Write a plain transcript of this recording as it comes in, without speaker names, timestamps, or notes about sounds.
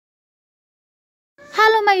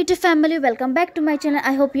Hello my YouTube family, welcome back to my channel.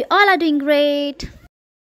 I hope you all are doing great.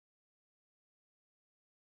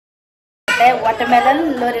 Watermelon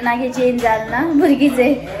Lorena ke change alna burgi je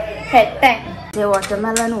head time. The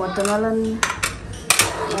watermelon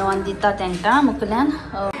I want dita tenta mukulan.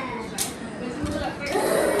 Oh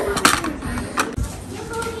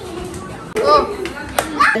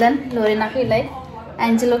Lorena ko like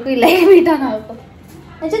Angelo ko like mitan ako.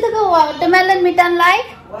 Acha to watermelon mitan like?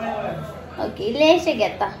 Okay, let's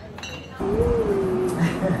get that.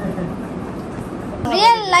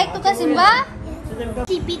 Real like to ka Simba?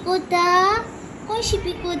 Shipi kota, koi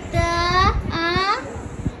shipi kota? Ah?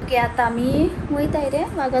 Kya tami? Wait, ire.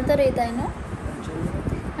 Vagatar rehta hai na?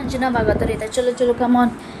 Anjana vagatar rehta. Chalo, come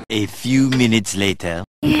on. A few minutes later.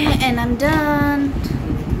 And I'm done.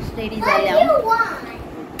 Ready zaya.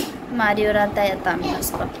 Mario rata ya tami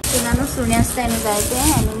aspa. Tinano sunyasta enu gaite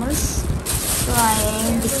animals. So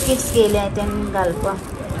I biscuits gele I think galpa.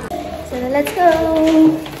 So let's go.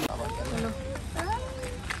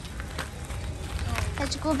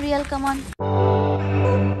 Let's go, Brielle. Come on.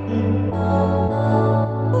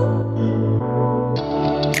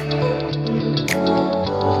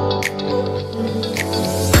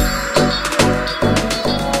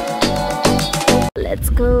 Let's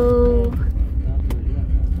go.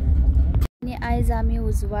 Ni eyes ami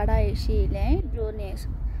uzwada shile drone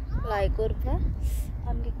fly korka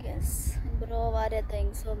amge guess bro ware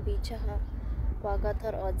things so beach ha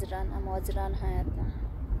wagathar ojran hai ata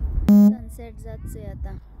sunset zat se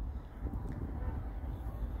ata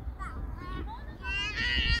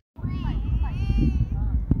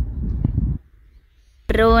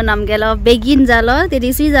drone आमगेलो बेगीन जालो ते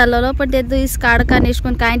receive जालो पण ते दुस काड का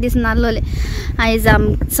नेशकोन काय दिसनालोले आयज आम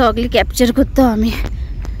सगली कॅप्चर करतो आमी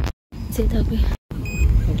से दाखवी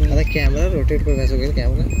आता कैमरा रोटेट कर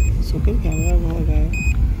कैमरा बहुत है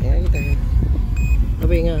यार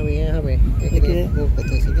ये है अबे अबे ये वो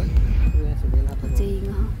पता सीधा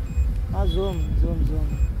जेगा हां जूम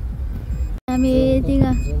आमी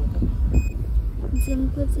दिगा जूम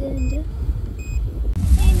को change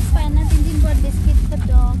Tin for biscuit for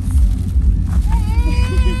dogs.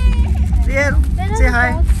 Real, say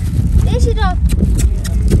hi. Hey, she dog.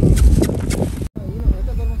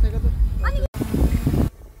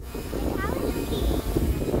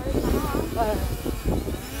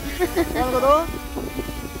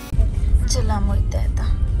 चला मुळते आता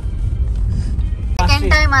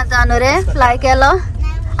सेकंड टाइम आता नो रे फ्लाय केलो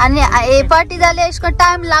आणि ए पार्टी झाले इसको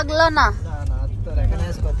टाइम लागलो ना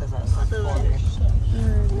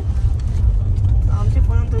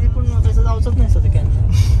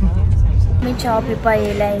मी चहा पिपा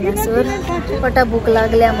येलाय ना सर पटा भूक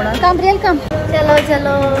लागल्या म्हणून काम रियल काम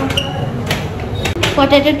चलो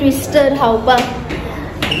पोटॅटो ट्विस्टर हावपा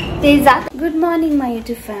ते जात good morning my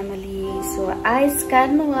YouTube family सो आयज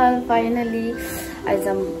कार्निवाल फायनली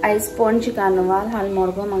आयज पणजी कार्निवाल हाल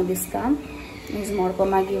मोडगो म्हाका दिसता आयज मोडगो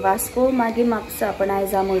मागीर वास्को मागीर म्हापसा पण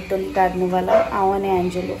आयज आमी वयतली कार्निवाला हांव आनी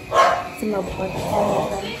एंजलो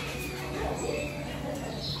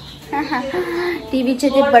टीवी चे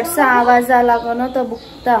ते बडसा आवाज लागो न तो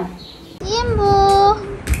बुकता Simbo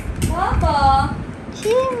Papa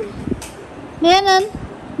Sim Brennan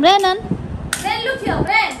look here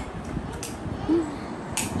Bren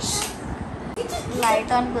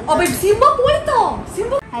light on करतात अबे सिम्बा बोलतो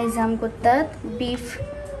सिम्बा आयज आम करतात बीफ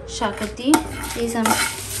शाकोती आयज आम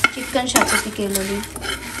चिकन शाकोती केलोली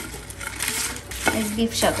आयज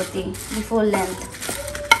बीफ शाकोती बिफोर लेंथ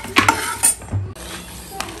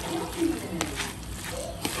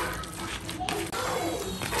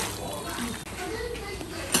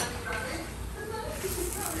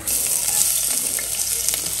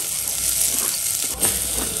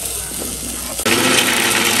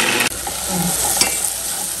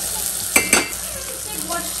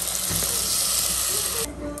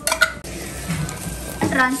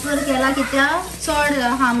ट्रांसफर केला कित्या चड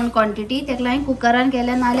हा म्हण क्वांटिटी तेका कुकरान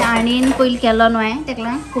केल्या नाल्यार आणीन पयलीं केलो न्हू हांवें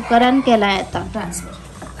तेका कुकरान केला येता ट्रांसफर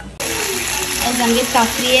आमगे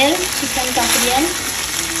काफ्रियल चिकन काफ्रियल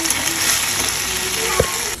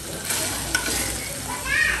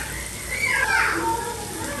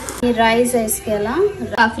राइस आयज केला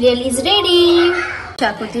काफ्रियल इज रेडी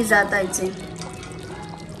शाकोती जाता आयचे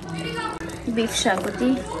beef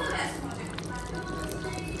xacuti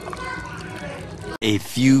A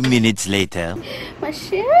few minutes later.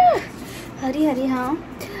 हरी हाँ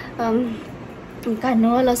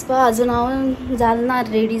कार्निवाल वचपा अजून हांव जालना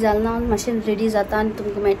रेडी जालना मातशें रेडी जाता आनी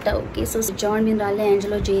तुमकां मेळटा ओके सो जेवण बीन रावलें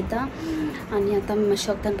एंजलो जेयता आनी आतां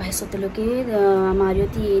मातशें वखदान भायर सरतलो की मारियो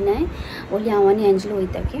ती येयनाय ओली हांव आनी एंजलो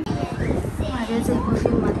वयता की मारियो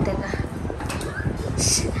परफ्यूम मार तेका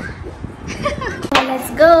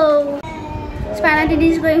Daddy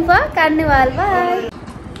is going for carnival. Bye.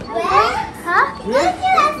 Huh?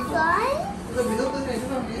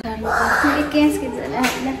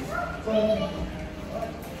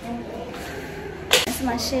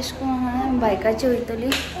 माशेशको बायकाची वयतली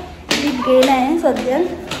trip गेला आहे सध्या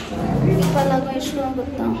ट्रिपा लागून इश्को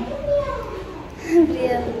करता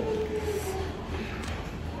प्रिया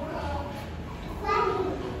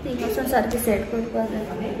ती वचून सारकी सेट करपाक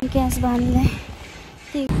जाय केस बांदले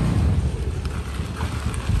ती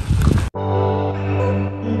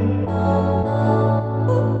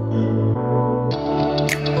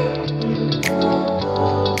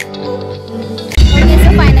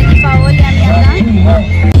फायनली पावली आम्ही आता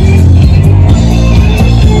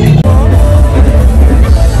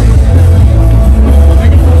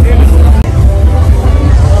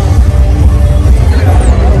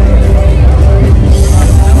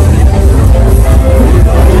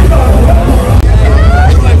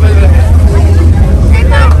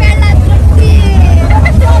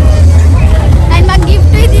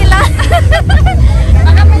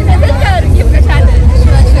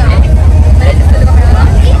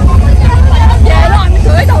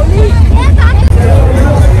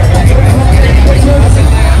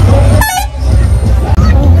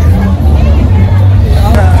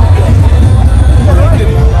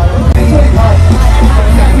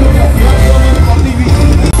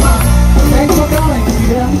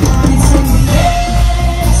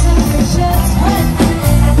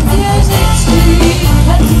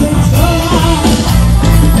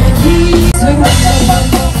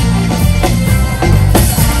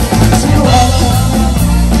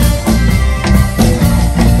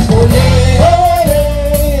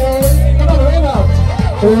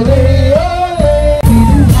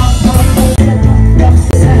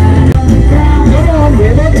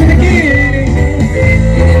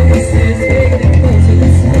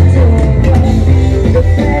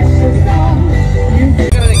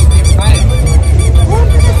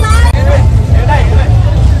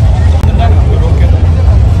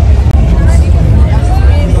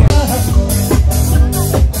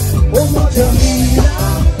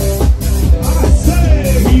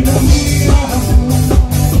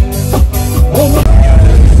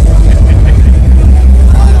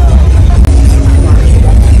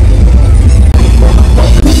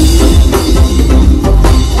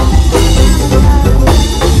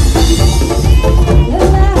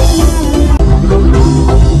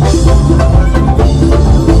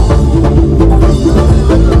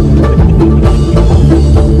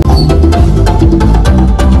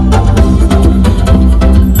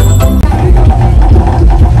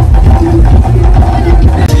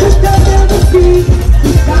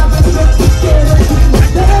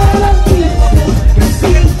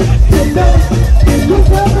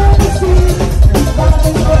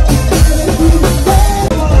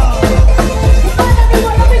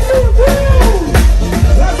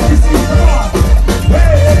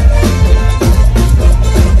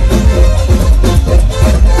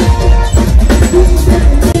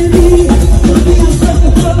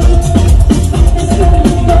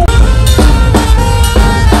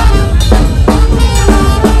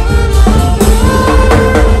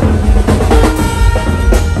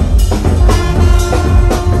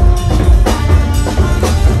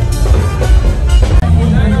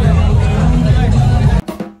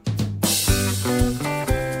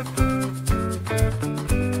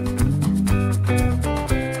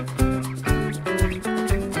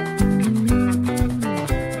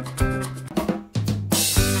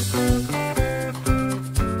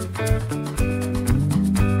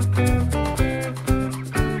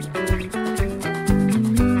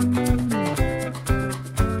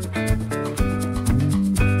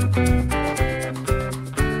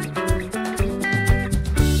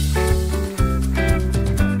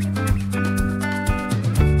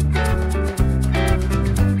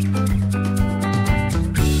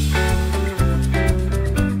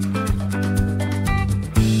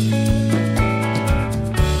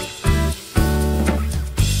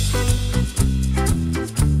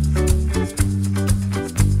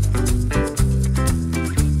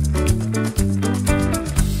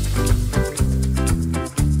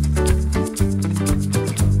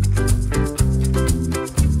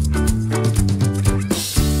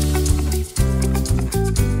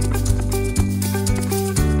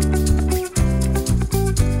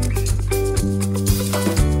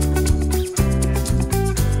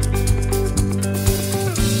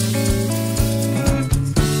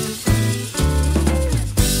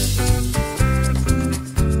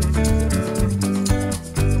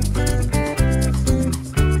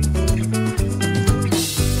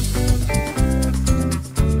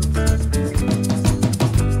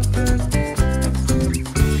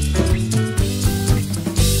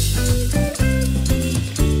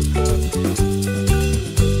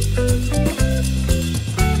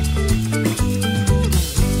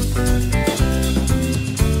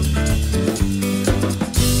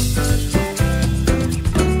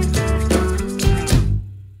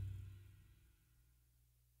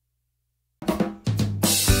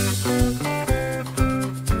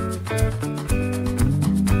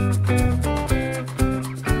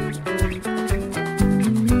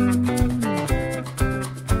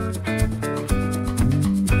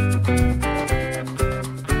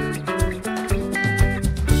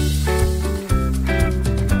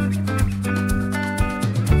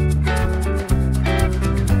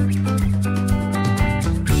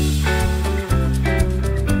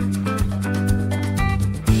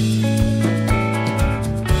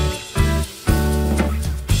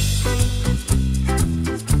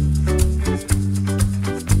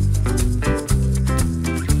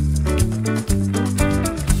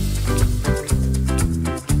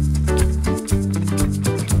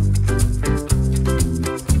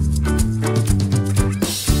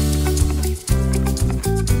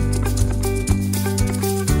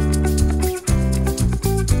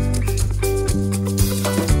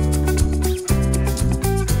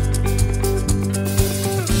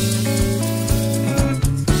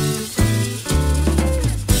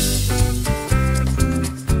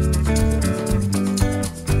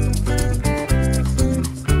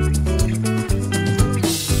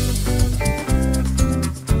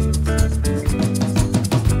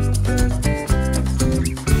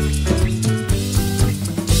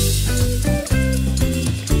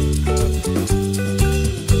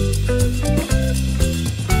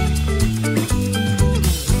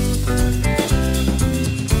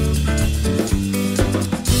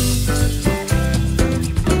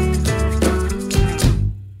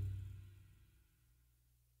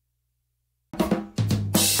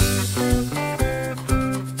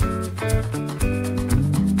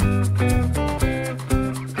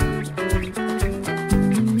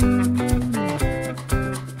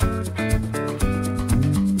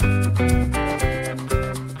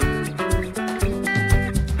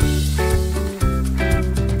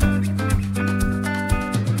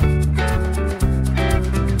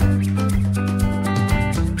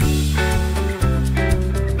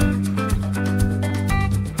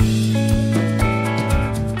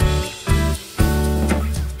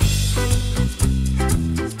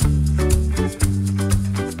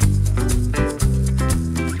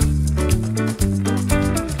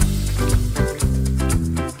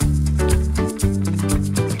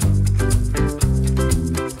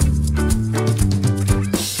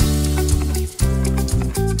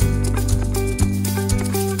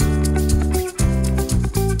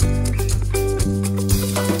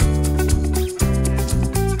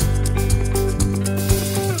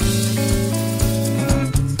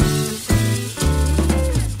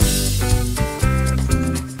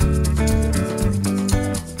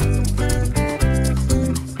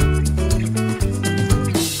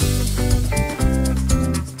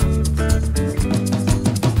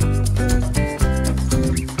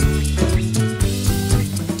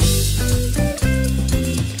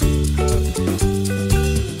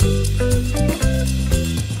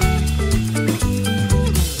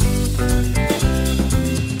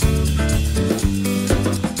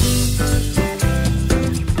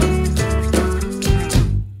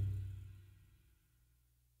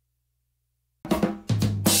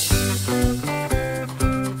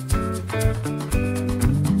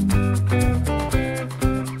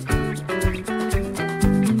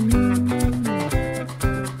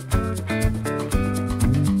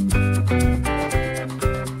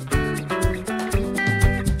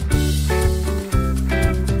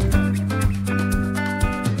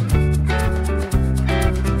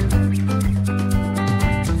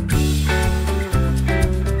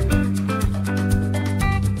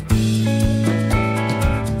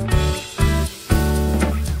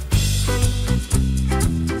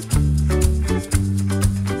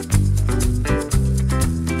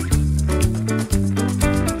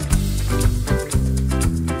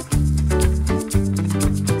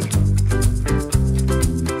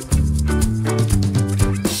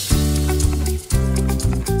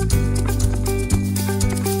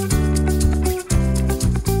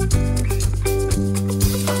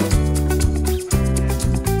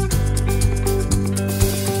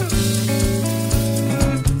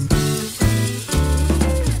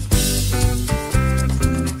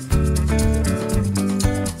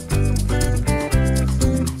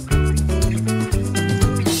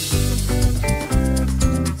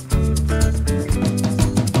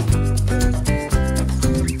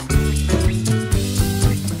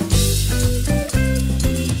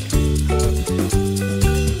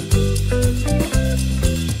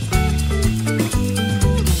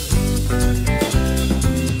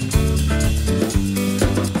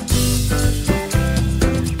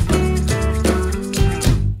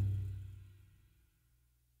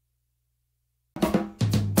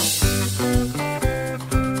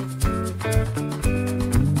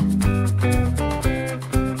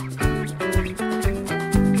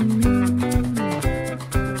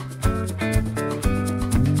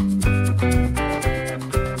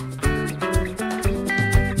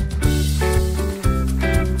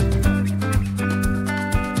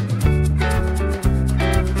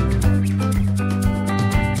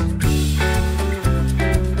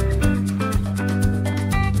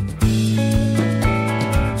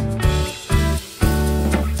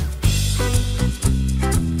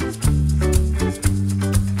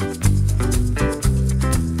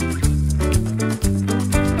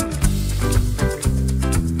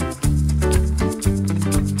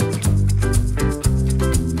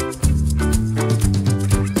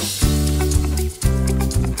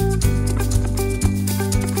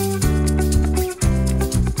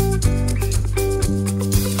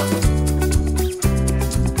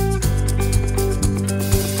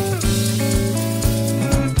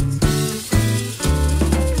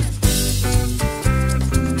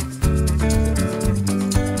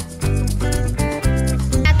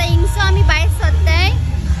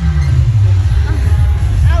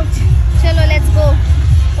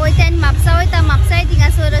वयता म्हापसाय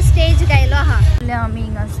थिंगासोर स्टेज गायलो आहा आमी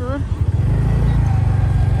हिंगासोर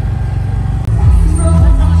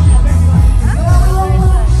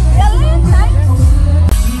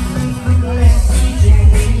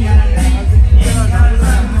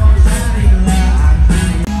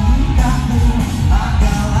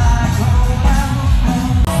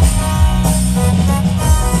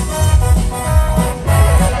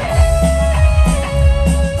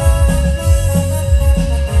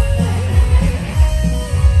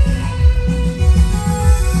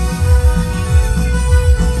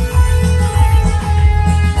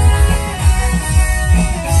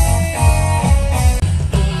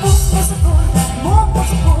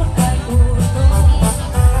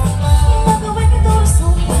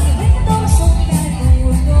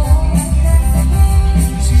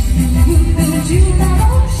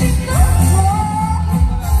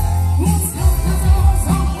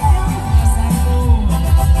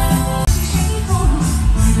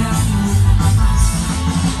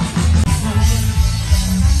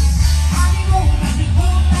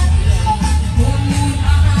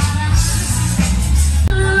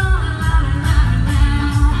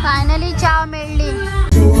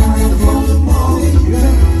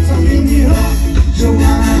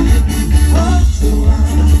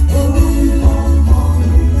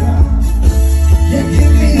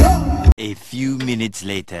A few minutes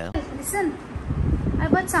later. Listen, I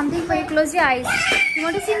bought something for you. Close your eyes. You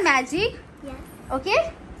want to see magic? Yes. Okay?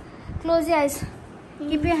 Close your eyes.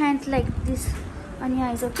 Keep your hands like this on your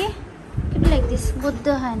eyes, okay? Keep it like this, both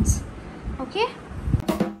the hands. Okay?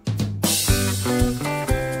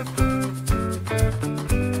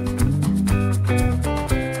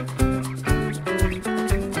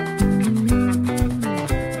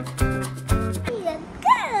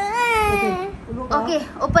 Okay,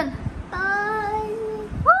 open.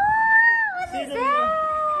 What is that?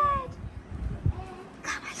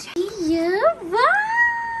 Yeah, wow!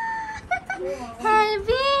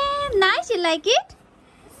 Heavy. Nice, you like it?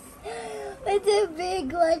 It's a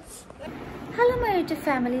big one. Hello my YouTube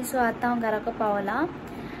family. So आता हांव घरा को पावला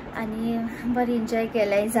आणि बरी enjoy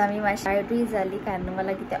केलाय आमी मातशी टायर्डूय जाली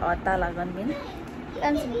कार्निवाला कितें वता लागून been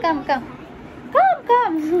come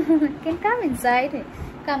can come inside.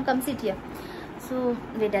 Come sit here. So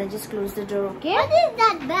wait, I'll just close the door, okay? What is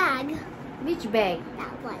that bag? Which bag?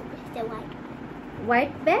 That one, the white.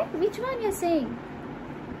 White bag? Which one you're saying?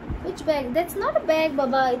 Which bag? That's not a bag,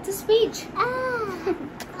 Baba. It's a speech.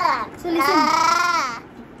 So listen.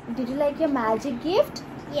 Did you like your magic gift?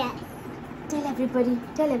 Yes. Tell everybody.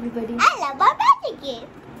 Tell everybody. I love my magic gift.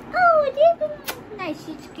 Oh, this nice.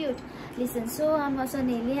 She's cute. Listen. So I'm also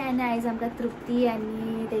Nelly and I am Trupti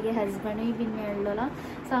and तेगे husband been मेळ्ळलो.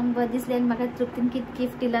 So I'm दिसले म्हाका तृप्तीन कित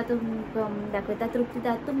gift दिला तो दाखयता. तृप्ती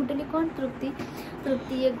दातो म्हणटली कोण तृप्ती?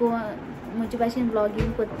 तृप्ती एक म्हजे भाशेन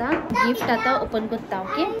ब्लॉगिंग करता. गिफ्ट आतां ओपन करता,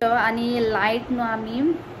 ओके? आणि लायट न्हू आमी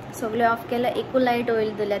सगळे ऑफ केला. एकू लायट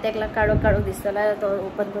वयर दवरल्या तेका काडो दिसतलो तो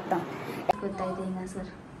ओपन करता. करता इथे हिंगासर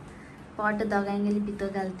पॉट दोगांय गेली भितर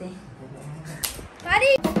घालते.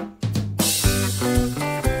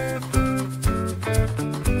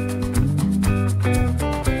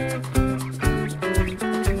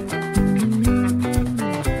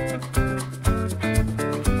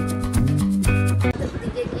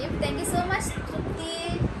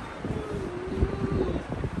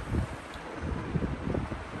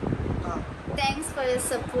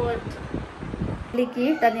 सपोर्ट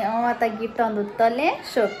गिफ्ट आणि आता गिफ्ट अंदुतले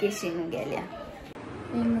शोकेसिंग गेल्या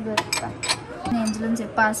हिंग करता नेंजलून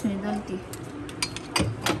 5 मिनिट दलती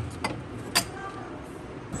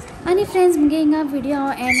आणि फ्रेंड्स मुगे हिंगा व्हिडिओ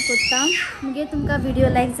हांव एंड करता. मुगे तुमकां व्हिडिओ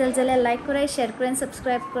लायक जाल जाल्यार लायक कराय, शेअर कराय,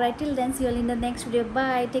 सब्सक्राइब कराय. Till then C you all in the next video.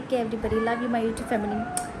 Bye. Take care everybody. Love you my YouTube family.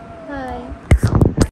 Bye.